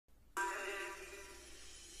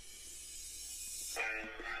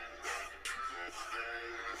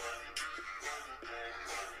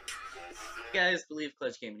Guys, believe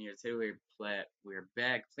Clutch Gaming here too. We're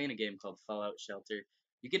back playing a game called Fallout Shelter.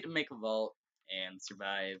 You get to make a vault and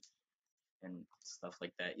survive and stuff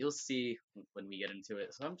like that. You'll see when we get into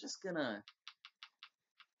it. So I'm just gonna.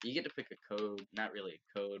 You get to pick a code, not really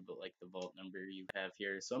a code, but like the vault number you have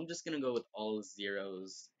here. So I'm just gonna go with all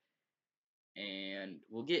zeros, and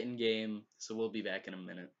we'll get in game. So we'll be back in a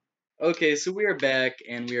minute. Okay, so we are back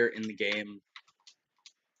and we are in the game.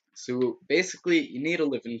 So basically, you need a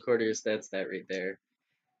living quarters. That's that right there,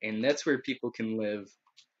 and that's where people can live.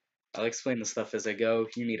 I'll explain the stuff as I go.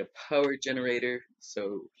 You need a power generator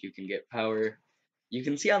so you can get power. You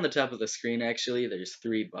can see on the top of the screen actually there's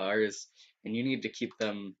 3 bars and you need to keep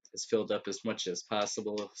them as filled up as much as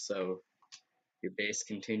possible so your base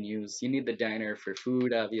continues. You need the diner for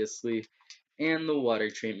food obviously and the water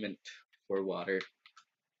treatment for water.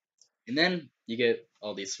 And then you get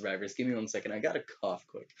all these survivors. Give me 1 second. I gotta cough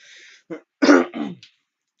quick.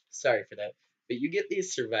 Sorry for that. But you get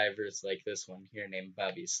these survivors like this one here named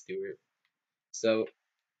Bobby Stewart. So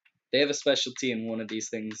they have a specialty in one of these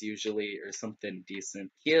things usually, or something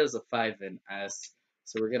decent. He has a 5 in S,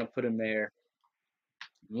 so we're gonna put him there.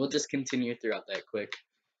 And we'll just continue throughout that quick,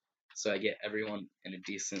 so I get everyone in a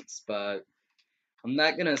decent spot. I'm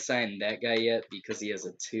not gonna assign that guy yet because he has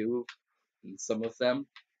a 2 in some of them,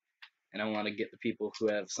 and I want to get the people who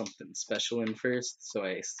have something special in first, so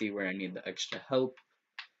I see where I need the extra help.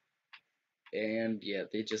 And yeah,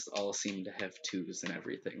 they just all seem to have 2s and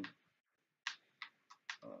everything.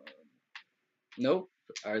 Um, nope,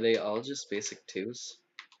 are they all just basic 2s?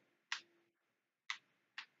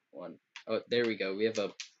 One. Oh, there we go. We have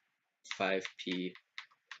a 5p.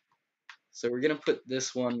 So we're gonna put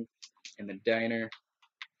this one in the diner,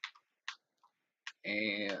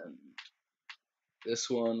 and this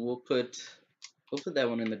one we'll put that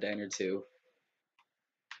one in the diner too.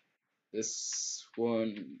 This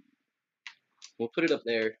one we'll put it up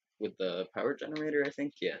there with the power generator, I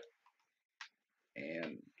think. Yeah,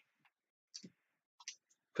 and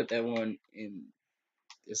put that one in.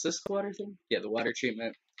 Is this the water thing? Yeah, the water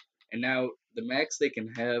treatment. And now the max they can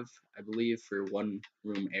have, I believe, for one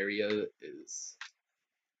room area is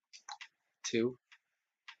 2.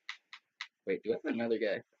 Wait, do I have another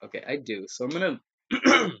guy? Okay, I do. So I'm gonna,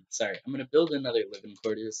 sorry, I'm gonna build another living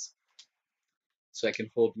quarters so I can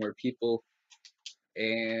hold more people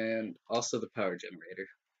and also the power generator.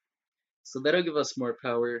 So that'll give us more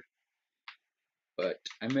power, but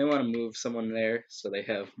I may want to move someone there so they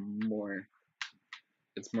have more,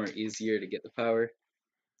 it's more easier to get the power.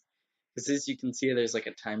 Because as you can see, there's like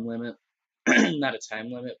a time limit, not a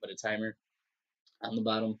time limit, but a timer on the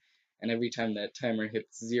bottom. And every time that timer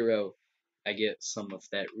hits 0, I get some of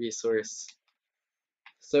that resource.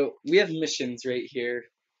 So we have missions right here.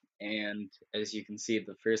 And as you can see,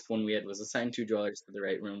 the first one we had was assign 2 dwellers to the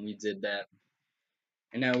right room. We did that.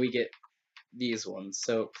 And now we get these ones.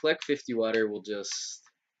 So collect 50 water will just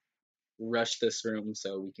rush this room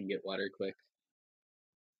so we can get water quick.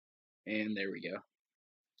 And there we go.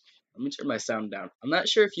 Let me turn my sound down. I'm not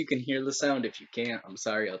sure if you can hear the sound. If you can't, I'm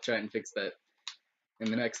sorry. I'll try and fix that in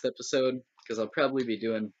the next episode because I'll probably be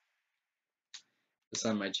doing this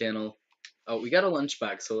on my channel. Oh, we got a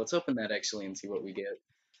lunchbox, so let's open that actually and see what we get.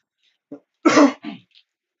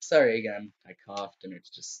 Sorry again, I coughed and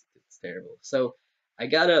it's terrible. So I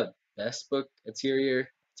got a best book exterior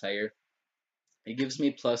tire. It gives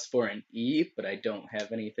me +4 in E, but I don't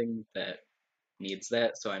have anything that needs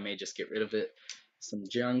that, so I may just get rid of it. Some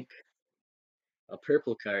junk, a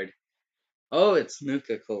purple card. Oh, it's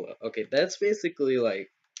Nuka Cola. Okay, that's basically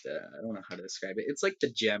like I don't know how to describe it. It's like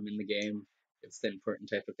the gem in the game. It's the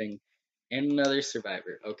important type of thing. And another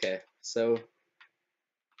survivor. Okay, so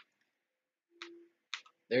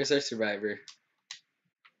there's our survivor.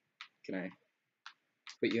 Can I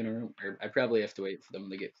put you in a room? Or I probably have to wait for them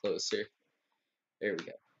to get closer. There we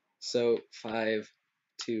go. So 5,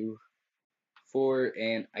 2, 4,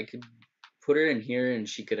 and I could put her in here and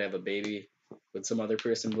she could have a baby with some other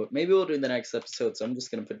person, but maybe we'll do the next episode, so I'm just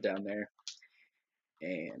gonna put it down there.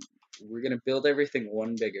 And we're gonna build everything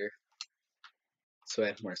one bigger so I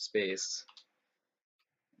have more space.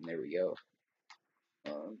 And there we go.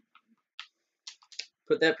 Um,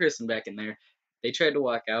 put that person back in there. They tried to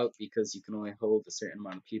walk out because you can only hold a certain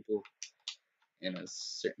amount of people in a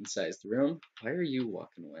certain sized room. Why are you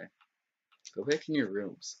walking away? Go back in your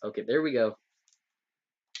rooms. Okay, there we go.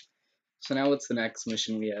 So now what's the next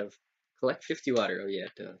mission we have? Collect 50 water. Oh yeah,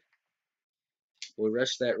 duh. We'll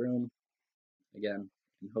rush that room again,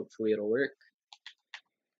 and hopefully it'll work.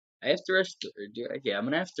 I have to rush the, or do I? Yeah, I'm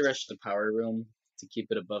gonna have to rush the power room to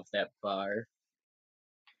keep it above that bar.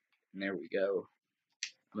 And there we go.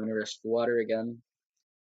 I'm gonna rush the water again.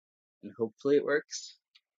 and hopefully it works.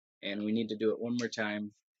 And we need to do it one more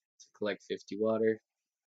time to collect 50 water.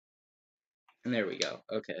 And there we go.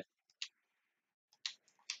 Okay.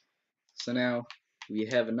 So now we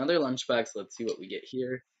have another lunchbox. Let's see what we get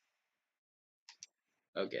here.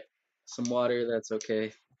 Okay. Some water, that's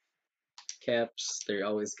okay. Caps, they're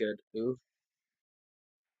always good. Ooh.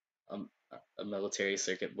 A military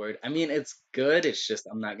circuit board. I mean, it's good. It's just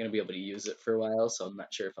I'm not going to be able to use it for a while, so I'm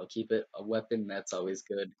not sure if I'll keep it. A weapon, that's always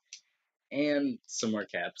good. And some more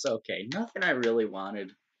caps. Okay, nothing I really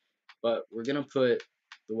wanted, but we're going to put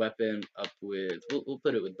the weapon up with, we'll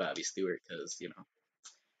put it with Bobby Stewart because, you know,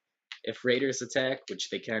 if Raiders attack, which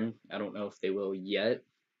they can, I don't know if they will yet,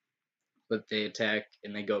 but they attack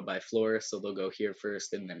and they go by floor, so they'll go here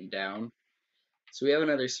first and then down. So we have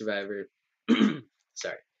another survivor.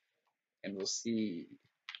 Sorry. And we'll see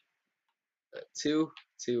 2,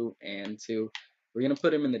 2, and 2. We're going to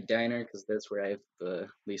put him in the diner because that's where I have the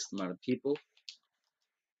least amount of people.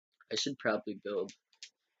 I should probably build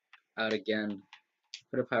out again.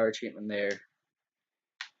 Put a power treatment there.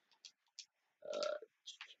 Uh,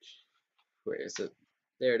 where is it?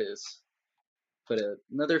 There it is. Put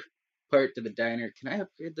another part to the diner. Can I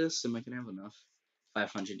upgrade this? Am I going to have enough?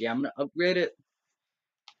 500. Yeah, I'm going to upgrade it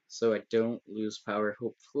so I don't lose power,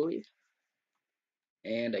 hopefully.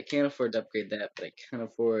 And I can't afford to upgrade that, but I can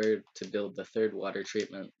afford to build the third water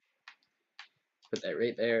treatment. Put that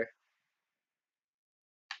right there.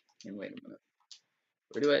 And wait a minute.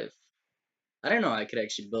 Where do I don't know, I could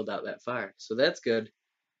actually build out that far. So that's good.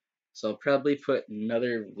 So I'll probably put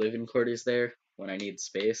another living quarters there when I need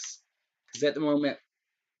space. Because at the moment,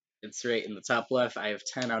 it's right in the top left. I have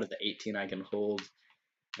 10 out of the 18 I can hold.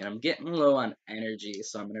 And I'm getting low on energy,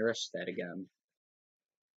 so I'm going to rush that again.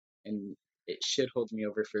 And it should hold me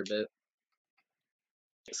over for a bit.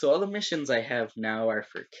 So all the missions I have now are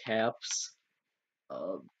for caps.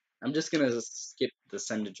 I'm just going to skip the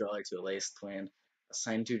send a dweller to a laced clan.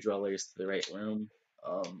 Assign 2 dwellers to the right room.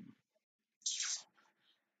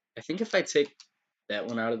 I think if I take that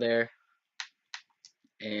one out of there,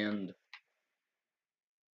 and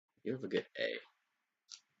you have a good A.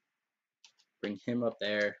 Bring him up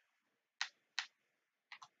there.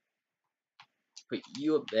 Put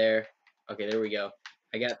you up there. Okay, there we go.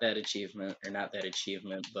 I got that achievement, or not that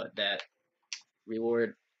achievement, but that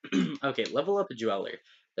reward. Okay, level up a dweller.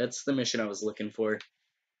 That's the mission I was looking for.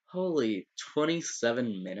 Holy,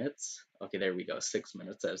 27 minutes? Okay, there we go. 6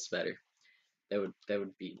 minutes, that's better. That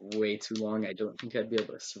would be way too long. I don't think I'd be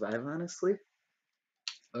able to survive, honestly.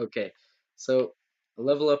 Okay, so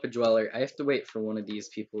level up a dweller. I have to wait for one of these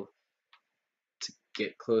people to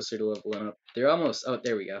get closer to leveling up. They're almost, oh,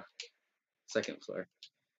 there we go. Second floor.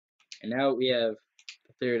 And now we have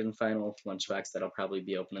the third and final lunchbox that I'll probably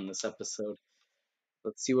be opening this episode.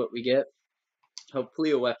 Let's see what we get.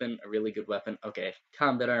 Hopefully a weapon, a really good weapon. Okay,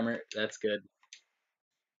 combat armor, that's good.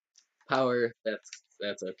 Power,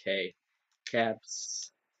 that's okay.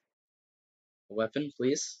 Caps, a weapon,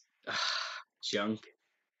 please. Junk.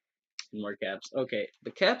 More caps. Okay,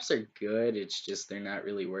 the caps are good. It's just they're not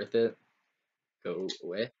really worth it. Go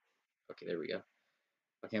away. Okay, there we go.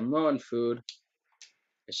 Okay, I'm low on food.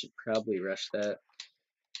 I should probably rush that.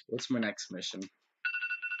 What's my next mission?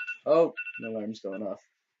 Oh, the alarm's going off.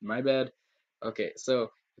 My bad. Okay,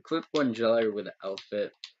 so equip 1 jeweler with an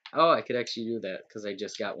outfit. Oh, I could actually do that because I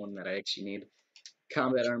just got one that I actually need.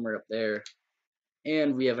 Combat armor up there.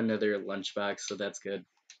 And we have another lunchbox, so that's good.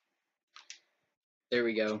 There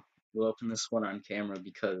we go. We'll open this one on camera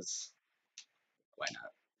because why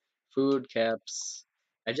not? Food, caps.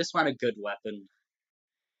 I just want a good weapon.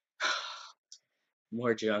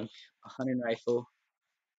 More junk. A hunting rifle.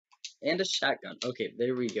 And a shotgun. Okay,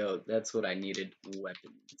 there we go. That's what I needed.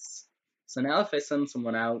 Weapons. So now if I send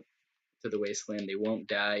someone out to the wasteland, they won't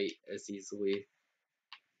die as easily.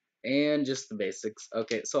 And just the basics.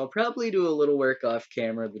 Okay, so I'll probably do a little work off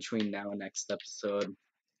camera between now and next episode.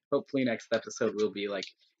 Hopefully next episode will be like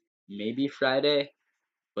maybe Friday,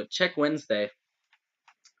 but check Wednesday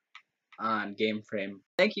on Game Frame.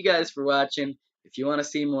 Thank you guys for watching. If you want to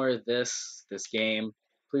see more of this game,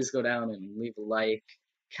 please go down and leave a like.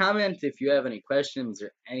 Comment if you have any questions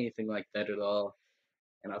or anything like that at all.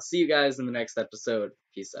 And I'll see you guys in the next episode.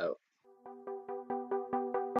 Peace out.